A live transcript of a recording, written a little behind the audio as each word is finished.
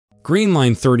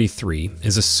Greenline 33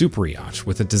 is a super yacht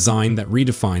with a design that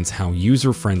redefines how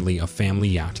user-friendly a family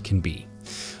yacht can be.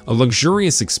 A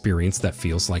luxurious experience that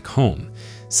feels like home.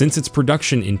 Since its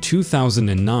production in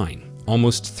 2009,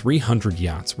 almost 300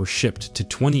 yachts were shipped to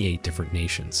 28 different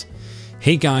nations.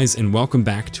 Hey guys, and welcome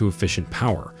back to Efficient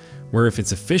Power, where if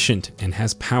it's efficient and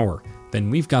has power, then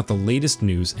we've got the latest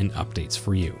news and updates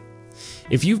for you.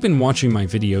 If you've been watching my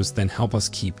videos, then help us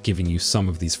keep giving you some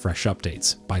of these fresh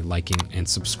updates by liking and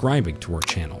subscribing to our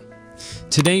channel.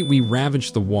 Today, we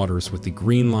ravage the waters with the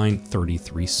Greenline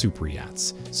 33 super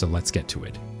yachts, so let's get to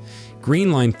it.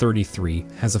 Greenline 33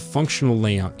 has a functional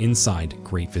layout inside,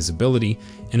 great visibility,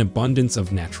 an abundance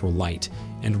of natural light,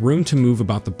 and room to move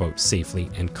about the boat safely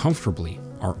and comfortably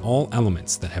are all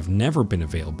elements that have never been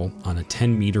available on a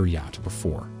 10-meter yacht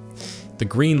before. The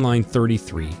Greenline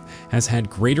 33 has had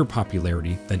greater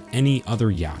popularity than any other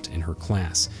yacht in her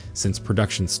class since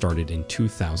production started in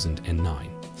 2009.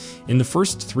 In the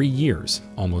first 3 years,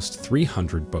 almost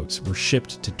 300 boats were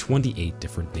shipped to 28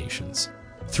 different nations.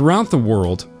 Throughout the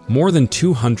world, more than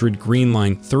 200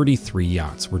 Greenline 33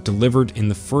 yachts were delivered in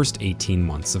the first 18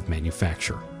 months of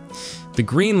manufacture. The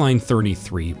Greenline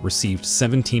 33 received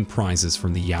 17 prizes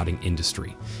from the yachting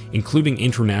industry, including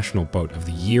International Boat of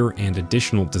the Year and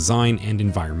additional design and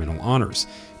environmental honors,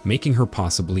 making her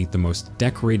possibly the most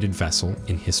decorated vessel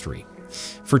in history.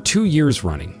 For 2 years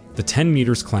running, the 10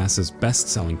 meters class's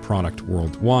best-selling product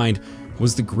worldwide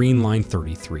was the Greenline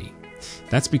 33.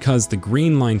 That's because the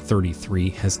Greenline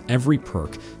 33 has every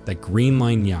perk that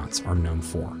Greenline yachts are known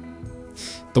for.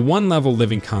 The one-level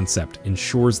living concept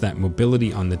ensures that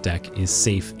mobility on the deck is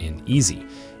safe and easy,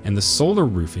 and the solar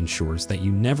roof ensures that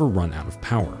you never run out of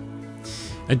power.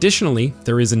 Additionally,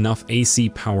 there is enough AC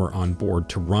power on board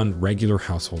to run regular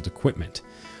household equipment.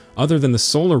 Other than the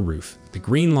solar roof, the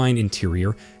Greenline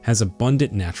interior has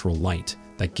abundant natural light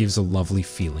that gives a lovely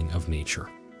feeling of nature.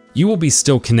 You will be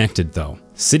still connected though.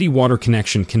 City water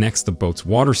connection connects the boat's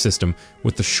water system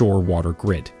with the shore water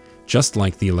grid, just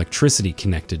like the electricity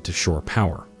connected to shore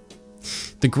power.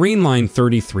 The Greenline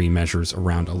 33 measures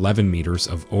around 11 meters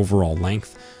of overall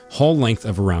length, hull length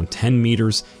of around 10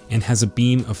 meters, and has a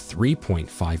beam of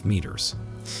 3.5 meters.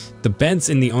 The beds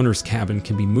in the owner's cabin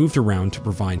can be moved around to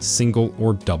provide single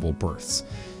or double berths.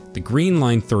 The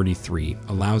Greenline 33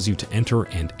 allows you to enter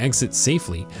and exit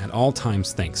safely at all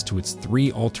times thanks to its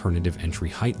 3 alternative entry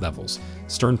height levels: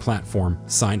 stern platform,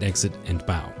 side exit, and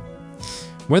bow.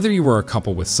 Whether you are a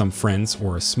couple with some friends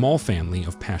or a small family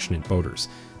of passionate boaters,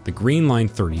 the Greenline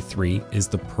 33 is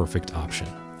the perfect option.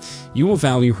 You will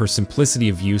value her simplicity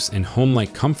of use and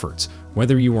home-like comforts,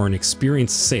 whether you are an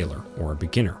experienced sailor or a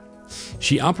beginner.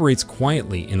 She operates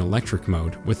quietly in electric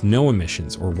mode with no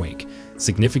emissions or wake,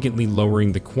 significantly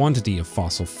lowering the quantity of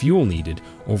fossil fuel needed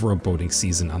over a boating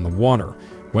season on the water,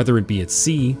 whether it be at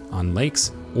sea, on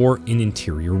lakes, or in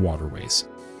interior waterways.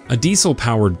 A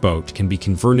diesel-powered boat can be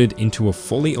converted into a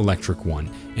fully electric one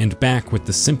and back with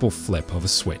the simple flip of a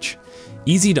switch.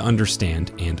 Easy to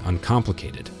understand and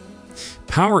uncomplicated.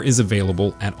 Power is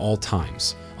available at all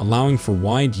times, allowing for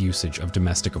wide usage of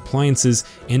domestic appliances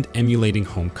and emulating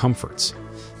home comforts.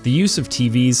 The use of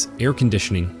TVs, air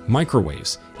conditioning,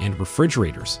 microwaves, and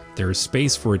refrigerators, there is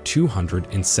space for a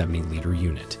 270-liter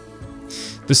unit.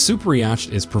 The super yacht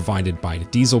is provided by a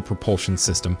diesel propulsion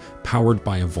system powered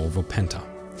by a Volvo Penta.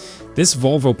 This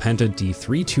Volvo Penta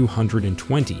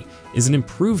D3220 is an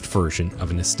improved version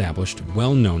of an established,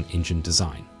 well-known engine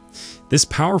design. This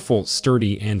powerful,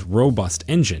 sturdy, and robust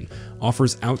engine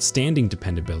offers outstanding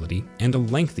dependability and a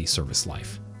lengthy service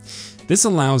life. This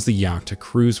allows the yacht to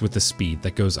cruise with a speed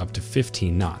that goes up to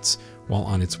 15 knots, while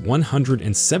on its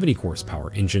 170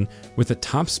 horsepower engine with a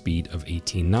top speed of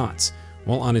 18 knots,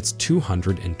 while on its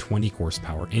 220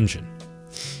 horsepower engine.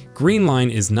 Greenline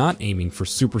is not aiming for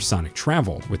supersonic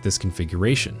travel with this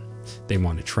configuration. They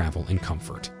want to travel in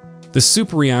comfort. The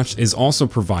super yacht is also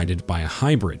provided by a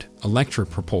hybrid electric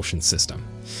propulsion system.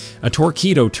 A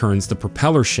torpedo turns the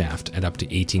propeller shaft at up to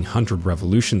 1800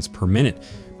 revolutions per minute,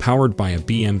 powered by a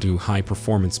BMW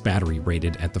high-performance battery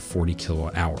rated at the 40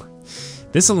 kilowatt-hour.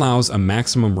 This allows a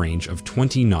maximum range of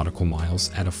 20 nautical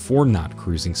miles at a 4-knot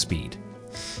cruising speed.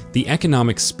 The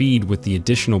economic speed with the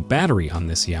additional battery on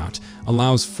this yacht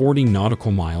allows 40 nautical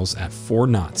miles at 4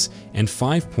 knots and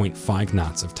 5.5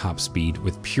 knots of top speed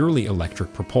with purely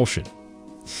electric propulsion.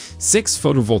 6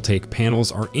 photovoltaic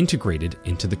panels are integrated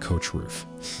into the coach roof.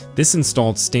 This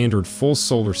installed standard full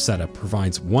solar setup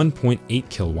provides 1.8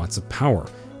 kilowatts of power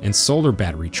and solar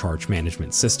battery charge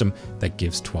management system that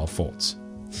gives 12 volts,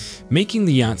 making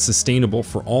the yacht sustainable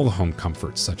for all the home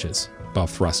comforts such as bow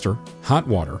thruster, hot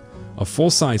water, a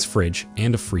full-size fridge,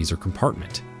 and a freezer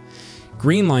compartment.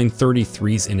 Greenline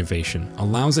 33's innovation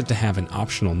allows it to have an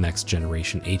optional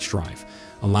next-generation H-drive,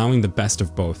 allowing the best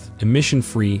of both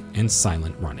emission-free and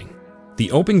silent running.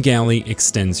 The open galley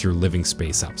extends your living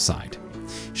space outside.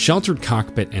 Sheltered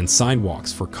cockpit and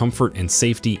sidewalks for comfort and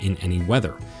safety in any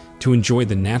weather, to enjoy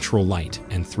the natural light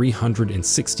and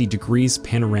 360 degrees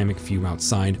panoramic view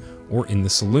outside or in the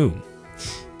saloon.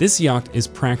 This yacht is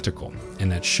practical,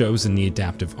 and that shows in the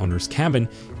adaptive owner's cabin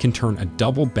can turn a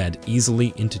double bed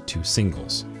easily into 2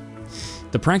 singles.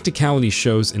 The practicality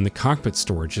shows in the cockpit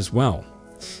storage as well.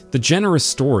 The generous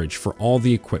storage for all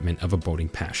the equipment of a boating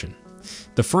passion.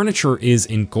 The furniture is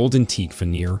in golden teak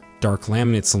veneer, dark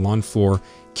laminate salon floor,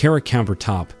 Cara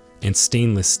countertop, and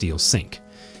stainless steel sink.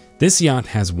 This yacht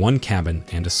has 1 cabin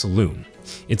and a saloon.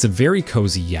 It's a very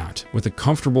cozy yacht with a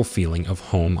comfortable feeling of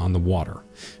home on the water.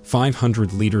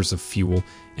 500 liters of fuel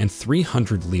and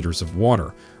 300 liters of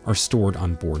water are stored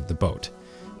on board the boat.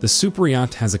 The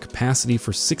superyacht has a capacity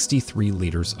for 63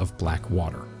 liters of black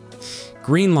water.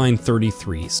 Greenline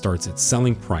 33 starts its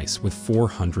selling price with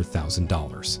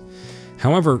 $400,000.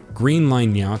 However,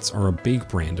 Greenline yachts are a big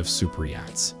brand of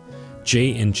superyachts.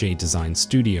 J&J Design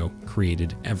Studio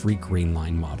created every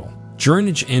Greenline model.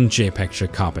 Jernij and Jepekcha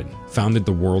Koppen founded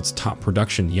the world's top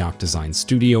production yacht design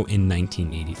studio in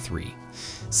 1983.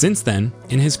 Since then,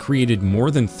 it has created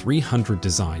more than 300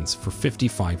 designs for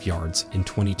 55 yards in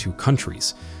 22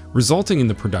 countries, resulting in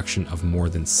the production of more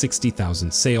than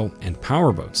 60,000 sail and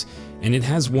powerboats, and it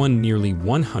has won nearly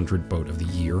 100 Boat of the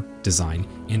Year, Design,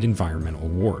 and Environmental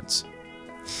awards.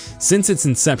 Since its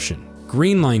inception,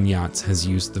 Greenline Yachts has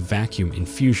used the vacuum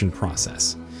infusion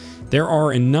process. There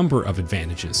are a number of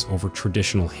advantages over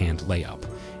traditional hand layup,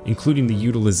 including the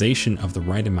utilization of the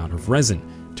right amount of resin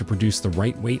to produce the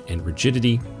right weight and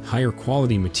rigidity, higher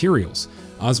quality materials,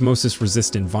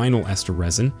 osmosis-resistant vinyl ester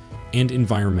resin, and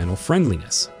environmental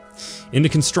friendliness. In the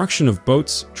construction of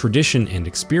boats, tradition and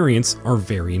experience are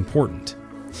very important.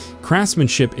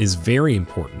 Craftsmanship is very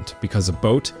important because a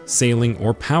boat, sailing,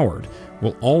 or powered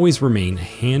will always remain a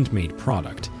handmade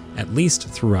product, at least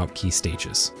throughout key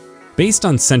stages. Based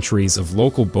on centuries of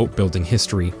local boat building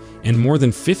history and more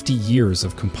than 50 years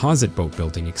of composite boat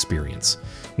building experience,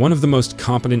 one of the most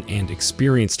competent and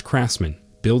experienced craftsmen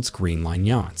builds Greenline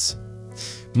yachts.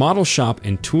 Model shop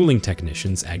and tooling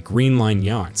technicians at Greenline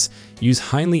Yachts use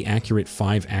highly accurate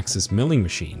 5-axis milling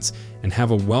machines and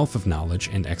have a wealth of knowledge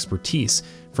and expertise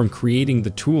from creating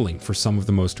the tooling for some of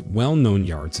the most well-known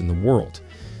yards in the world.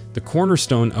 The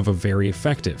cornerstone of a very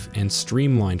effective and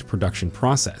streamlined production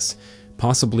process,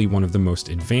 possibly one of the most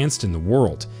advanced in the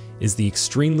world, is the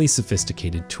extremely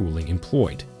sophisticated tooling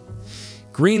employed.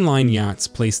 Greenline Yachts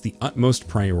place the utmost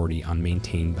priority on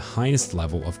maintaining the highest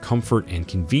level of comfort and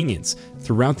convenience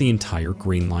throughout the entire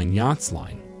Greenline Yachts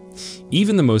line.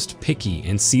 Even the most picky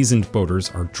and seasoned boaters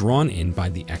are drawn in by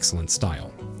the excellent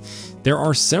style. There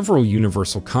are several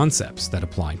universal concepts that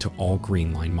apply to all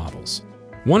Greenline models.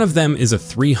 One of them is a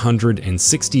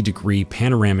 360-degree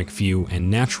panoramic view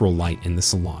and natural light in the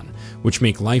salon, which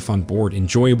make life on board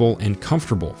enjoyable and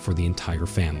comfortable for the entire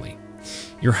family.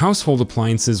 Your household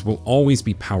appliances will always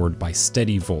be powered by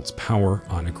steady volts power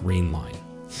on a Greenline.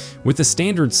 With a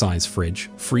standard size fridge,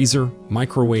 freezer,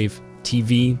 microwave,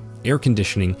 TV, air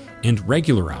conditioning, and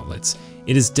regular outlets,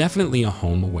 it is definitely a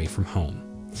home away from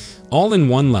home. All in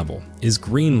one level is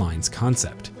Greenline's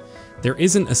concept. There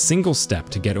isn't a single step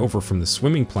to get over from the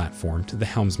swimming platform to the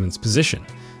helmsman's position,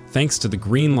 thanks to the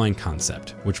Greenline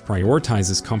concept, which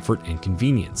prioritizes comfort and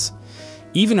convenience.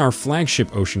 Even our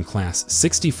flagship Ocean Class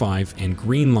 65 and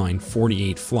Greenline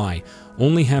 48 Fly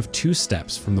only have 2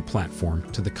 steps from the platform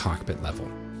to the cockpit level.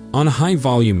 On a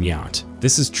high-volume yacht,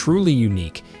 this is truly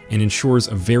unique and ensures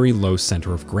a very low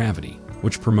center of gravity,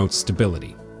 which promotes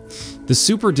stability. The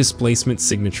Super Displacement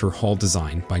Signature hull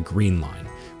design by Greenline,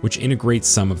 which integrates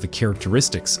some of the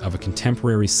characteristics of a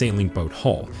contemporary sailing boat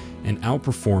hull and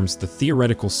outperforms the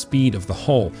theoretical speed of the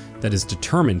hull that is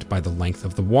determined by the length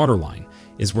of the waterline,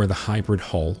 is where the hybrid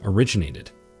hull originated.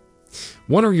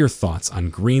 What are your thoughts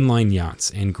on Greenline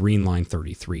Yachts and Greenline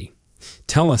 33?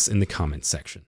 Tell us in the comments section.